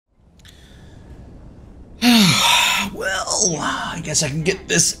well, I guess I can get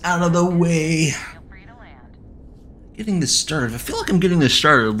this out of the way. Getting this started. I feel like I'm getting this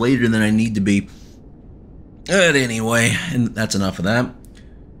started later than I need to be. But anyway, and that's enough of that.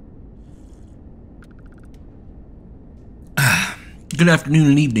 Good afternoon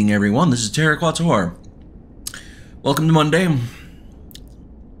and evening, everyone. This is Tarek Watsuar. Welcome to Monday.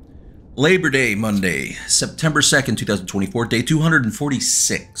 Labor Day Monday, September 2nd, 2024, day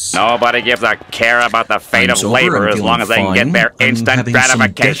 246. Nobody gives a care about the fate of labor as long as they can get their instant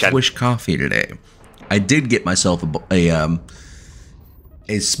gratification. Some Death Wish coffee today. I did get myself a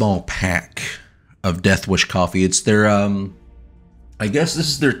small pack of Death Wish coffee. It's their, I guess this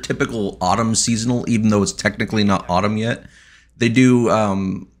is their typical autumn seasonal, even though it's technically not autumn yet. They do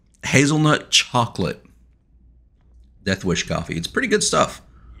hazelnut chocolate Death Wish coffee. It's pretty good stuff.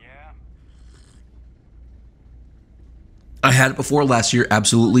 I had it before last year.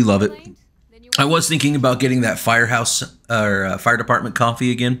 Absolutely love it. I was thinking about getting that firehouse or fire department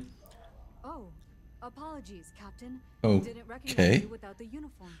coffee again. Oh, apologies, Captain. Okay.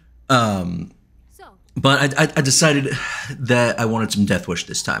 But I decided that I wanted some Death Wish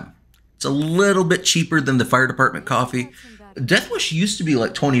this time. It's a little bit cheaper than the fire department coffee. Death Wish used to be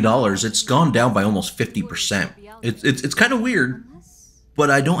like $20. It's gone down by almost 50%. It's kind of weird. But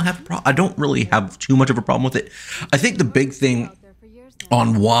I don't really have too much of a problem with it. I think the big thing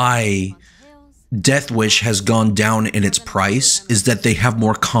on why Death Wish has gone down in its price is that they have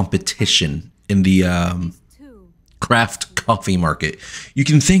more competition in the craft coffee market. You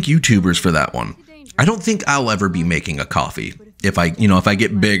can thank YouTubers for that one. I don't think I'll ever be making a coffee. If I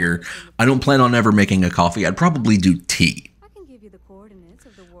get bigger, I don't plan on ever making a coffee. I'd probably do tea.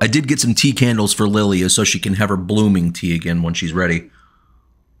 I did get some tea candles for Lilia so she can have her blooming tea again when she's ready.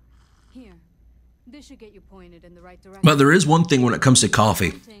 But there is one thing when it comes to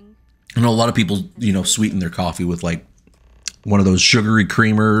coffee. I know a lot of people, sweeten their coffee with like one of those sugary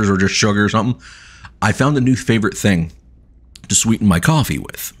creamers or just sugar or something. I found a new favorite thing to sweeten my coffee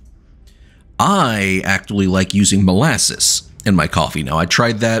with. I actually like using molasses in my coffee now. I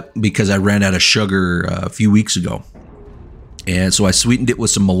tried that because I ran out of sugar a few weeks ago. And so I sweetened it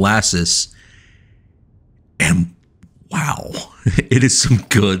with some molasses. And wow, it is some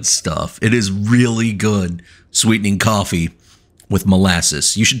good stuff. It is really good sweetening coffee with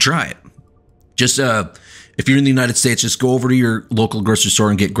molasses. You should try it. Just if you're in the United States, just go over to your local grocery store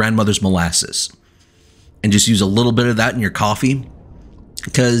and get grandmother's molasses. And just use a little bit of that in your coffee.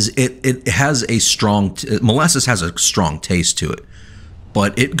 Because it has a strong, molasses has a strong taste to it.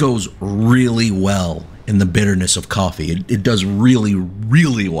 But it goes really well in the bitterness of coffee. It does really,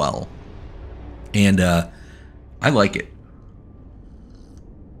 really well. And I like it.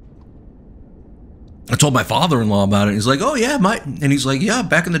 I told my father-in-law about it. He's like, oh yeah, and he's like, yeah,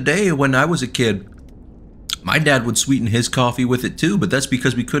 back in the day when I was a kid, my dad would sweeten his coffee with it too, but that's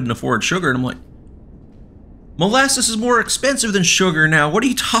because we couldn't afford sugar. And I'm like, molasses is more expensive than sugar now. What are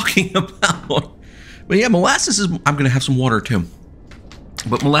you talking about? But yeah, molasses is, I'm going to have some water too.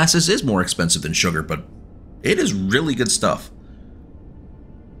 But molasses is more expensive than sugar, but it is really good stuff.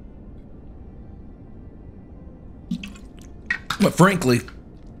 But frankly,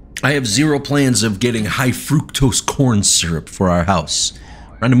 I have zero plans of getting high fructose corn syrup for our house.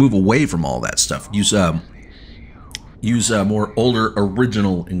 I'm trying to move away from all that stuff. Use more older,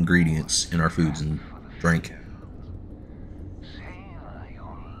 original ingredients in our foods and drink.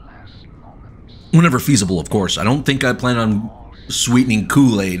 Whenever feasible, of course. I don't think I plan on sweetening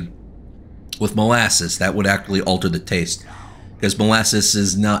Kool-Aid with molasses. That would actually alter the taste. Because molasses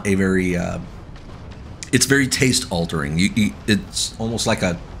is not a very... it's very taste altering. It's almost like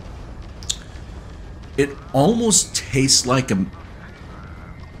a... It almost tastes like a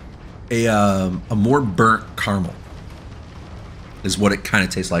more burnt caramel. Is what it kind of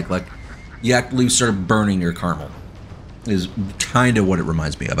tastes like. Like you actually start burning your caramel. Is kind of what it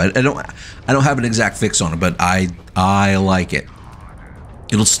reminds me of. I don't have an exact fix on it, but I like it.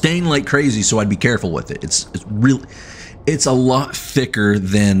 It'll stain like crazy, so I'd be careful with it. It's a lot thicker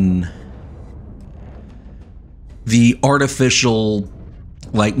than the artificial,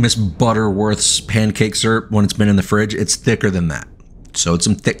 like Miss Butterworth's pancake syrup when it's been in the fridge. It's thicker than that. So it's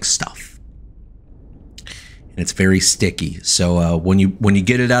some thick stuff. And it's very sticky. So when you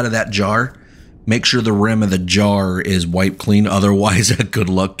get it out of that jar, make sure the rim of the jar is wiped clean. Otherwise, good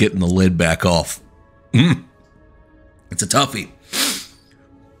luck getting the lid back off. It's a toughie.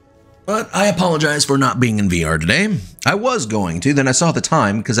 But I apologize for not being in VR today. I was going to, then I saw the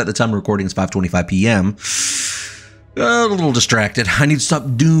time, because at the time of recording it's 5:25 p.m. A little distracted. I need to stop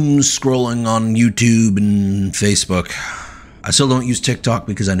doom scrolling on YouTube and Facebook. I still don't use TikTok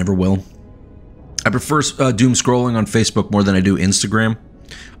because I never will. I prefer doom scrolling on Facebook more than I do Instagram.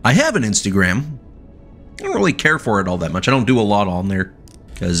 I have an Instagram. I don't really care for it all that much. I don't do a lot on there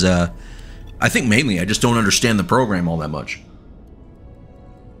because I think mainly I just don't understand the program all that much.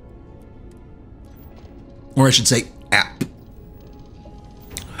 Or I should say app.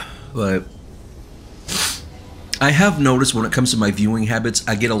 But I have noticed when it comes to my viewing habits,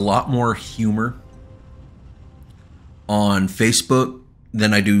 I get a lot more humor on Facebook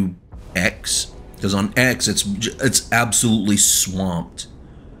than I do X. Because on X, it's absolutely swamped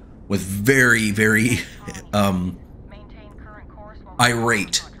with very, very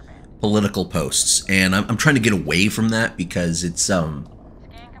irate political posts. And I'm trying to get away from that because it's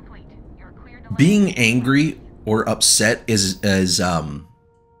being angry or upset is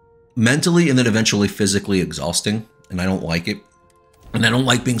mentally and then eventually physically exhausting, and I don't like it. And I don't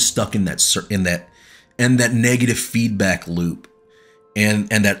like being stuck in that negative feedback loop and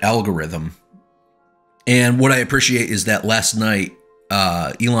that algorithm. And what I appreciate is that last night,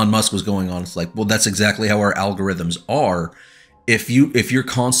 Elon Musk was going on. It's like, well, that's exactly how our algorithms are. If you're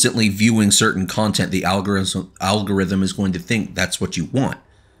constantly viewing certain content, the algorithm is going to think that's what you want.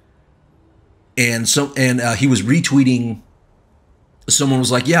 And he was retweeting. Someone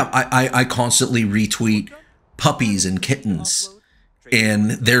was like, yeah, I constantly retweet puppies and kittens, and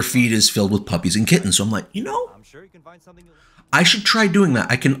their feed is filled with puppies and kittens. So I'm like, I should try doing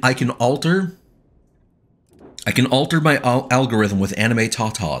that. I can alter my algorithm with anime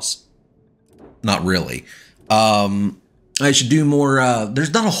tatas. Not really. I should do more.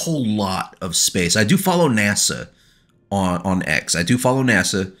 There's not a whole lot of space. I do follow NASA on X. I do follow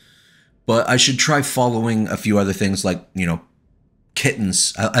NASA, but I should try following a few other things like,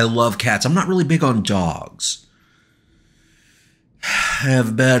 kittens. I love cats. I'm not really big on dogs. I have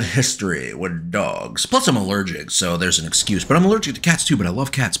a bad history with dogs. Plus, I'm allergic, so there's an excuse. But I'm allergic to cats too, but I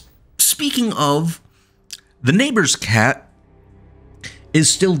love cats. Speaking of, the neighbor's cat is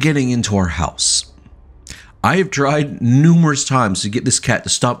still getting into our house. I have tried numerous times to get this cat to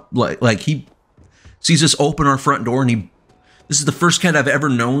stop. Like he sees us open our front door, and this is the first cat I've ever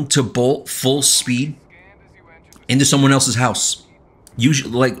known to bolt full speed into someone else's house.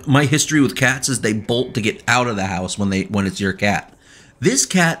 Usually, like, my history with cats is they bolt to get out of the house when it's your cat. This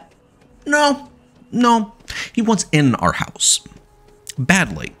cat, no, he wants in our house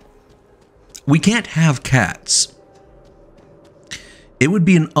badly. We can't have cats. It would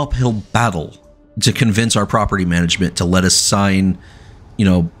be an uphill battle to convince our property management to let us sign,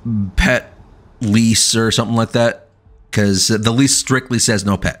 pet lease or something like that, because the lease strictly says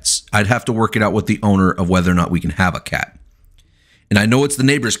no pets. I'd have to work it out with the owner of whether or not we can have a cat. And I know it's the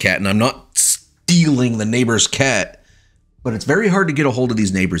neighbor's cat, and I'm not stealing the neighbor's cat, but it's very hard to get a hold of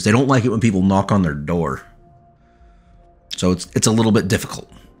these neighbors. They don't like it when people knock on their door. So it's a little bit difficult.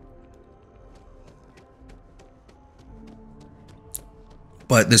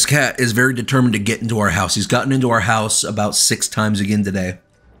 But this cat is very determined to get into our house. He's gotten into our house about 6 times again today.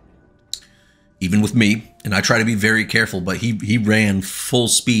 Even with me. And I try to be very careful, but he ran full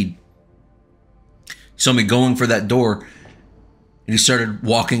speed. He saw me going for that door, and he started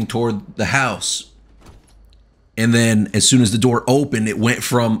walking toward the house. And then as soon as the door opened, it went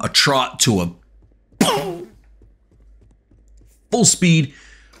from a trot to a boom, full speed.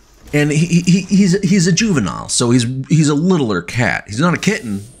 And he's a juvenile, so he's a littler cat. He's not a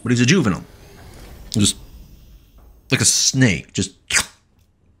kitten, but he's a juvenile. Just like a snake, just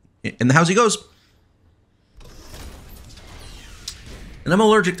in the house he goes. And I'm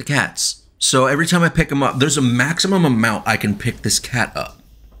allergic to cats, so every time I pick him up, there's a maximum amount I can pick this cat up.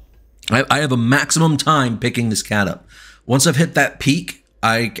 I have a maximum time picking this cat up. Once I've hit that peak,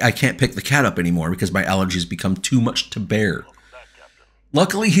 I can't pick the cat up anymore because my allergies become too much to bear.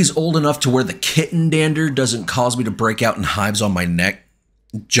 Luckily, he's old enough to where the kitten dander doesn't cause me to break out in hives on my neck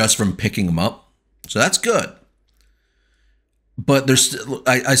just from picking him up. So that's good. But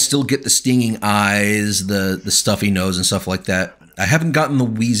I still get the stinging eyes, the stuffy nose and stuff like that. I haven't gotten the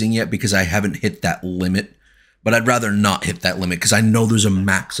wheezing yet because I haven't hit that limit. But I'd rather not hit that limit because I know there's a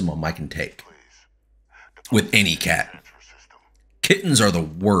maximum I can take with any cat. Kittens are the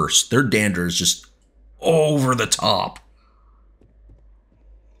worst. Their dander is just over the top.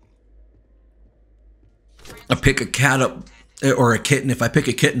 I pick a cat up, or a kitten. If I pick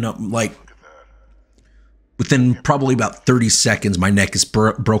a kitten up, like, within probably about 30 seconds, my neck is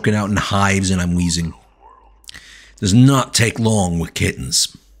broken out in hives and I'm wheezing. Does not take long with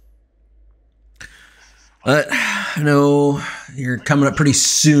kittens. But, no, you're coming up pretty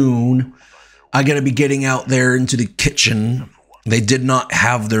soon. I gotta be getting out there into the kitchen. They did not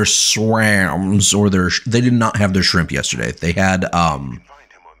have their swams, or they did not have their shrimp yesterday. They had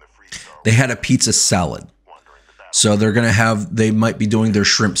they had a pizza salad. So they might be doing their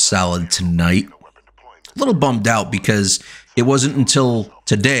shrimp salad tonight. A little bummed out because it wasn't until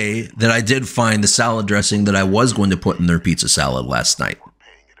today that I did find the salad dressing that I was going to put in their pizza salad last night.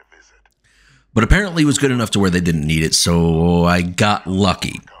 But apparently it was good enough to where they didn't need it, so I got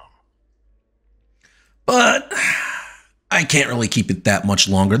lucky. But I can't really keep it that much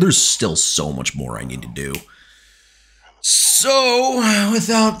longer. There's still so much more I need to do. So,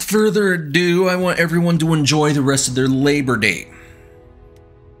 without further ado, I want everyone to enjoy the rest of their Labor Day.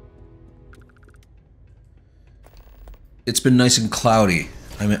 It's been nice and cloudy.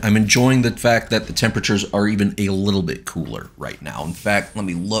 I'm enjoying the fact that the temperatures are even a little bit cooler right now. In fact, let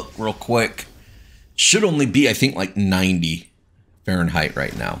me look real quick. Should only be, I think, like 90 Fahrenheit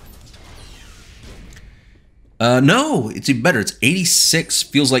right now. No, it's even better. It's 86,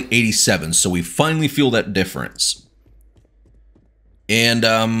 feels like 87, so we finally feel that difference. And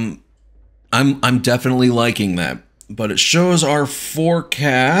I'm definitely liking that. But it shows our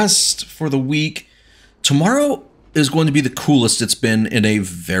forecast for the week. Tomorrow is going to be the coolest it's been in a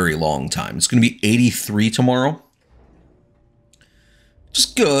very long time. It's going to be 83 tomorrow.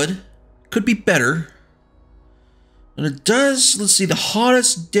 Just good. Could be better. And it does, let's see, the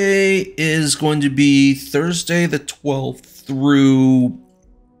hottest day is going to be Thursday the 12th through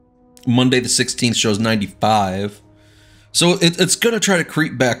Monday the 16th, shows 95. So it's going to try to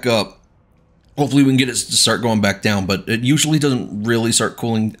creep back up. Hopefully we can get it to start going back down, but it usually doesn't really start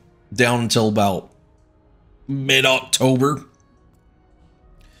cooling down until about mid-October.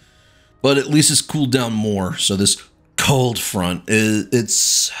 But at least it's cooled down more. So this cold front,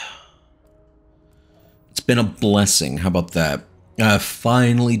 it's been a blessing. How about that? I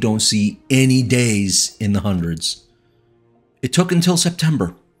finally don't see any days in the hundreds. It took until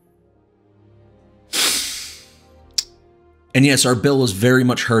September. And yes, our bill is very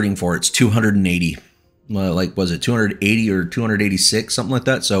much hurting for it. It's 280. Like, was it 280 or 286? Something like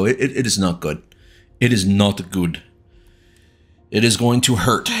that. So it is not good. It is not good. It is going to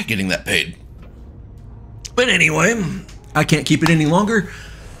hurt getting that paid. But anyway, I can't keep it any longer.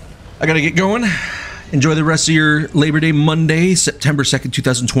 I gotta get going. Enjoy the rest of your Labor Day Monday, September 2nd,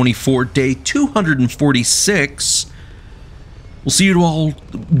 2024, day 246.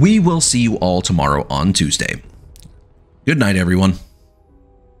 We will see you all tomorrow on Tuesday. Good night, everyone.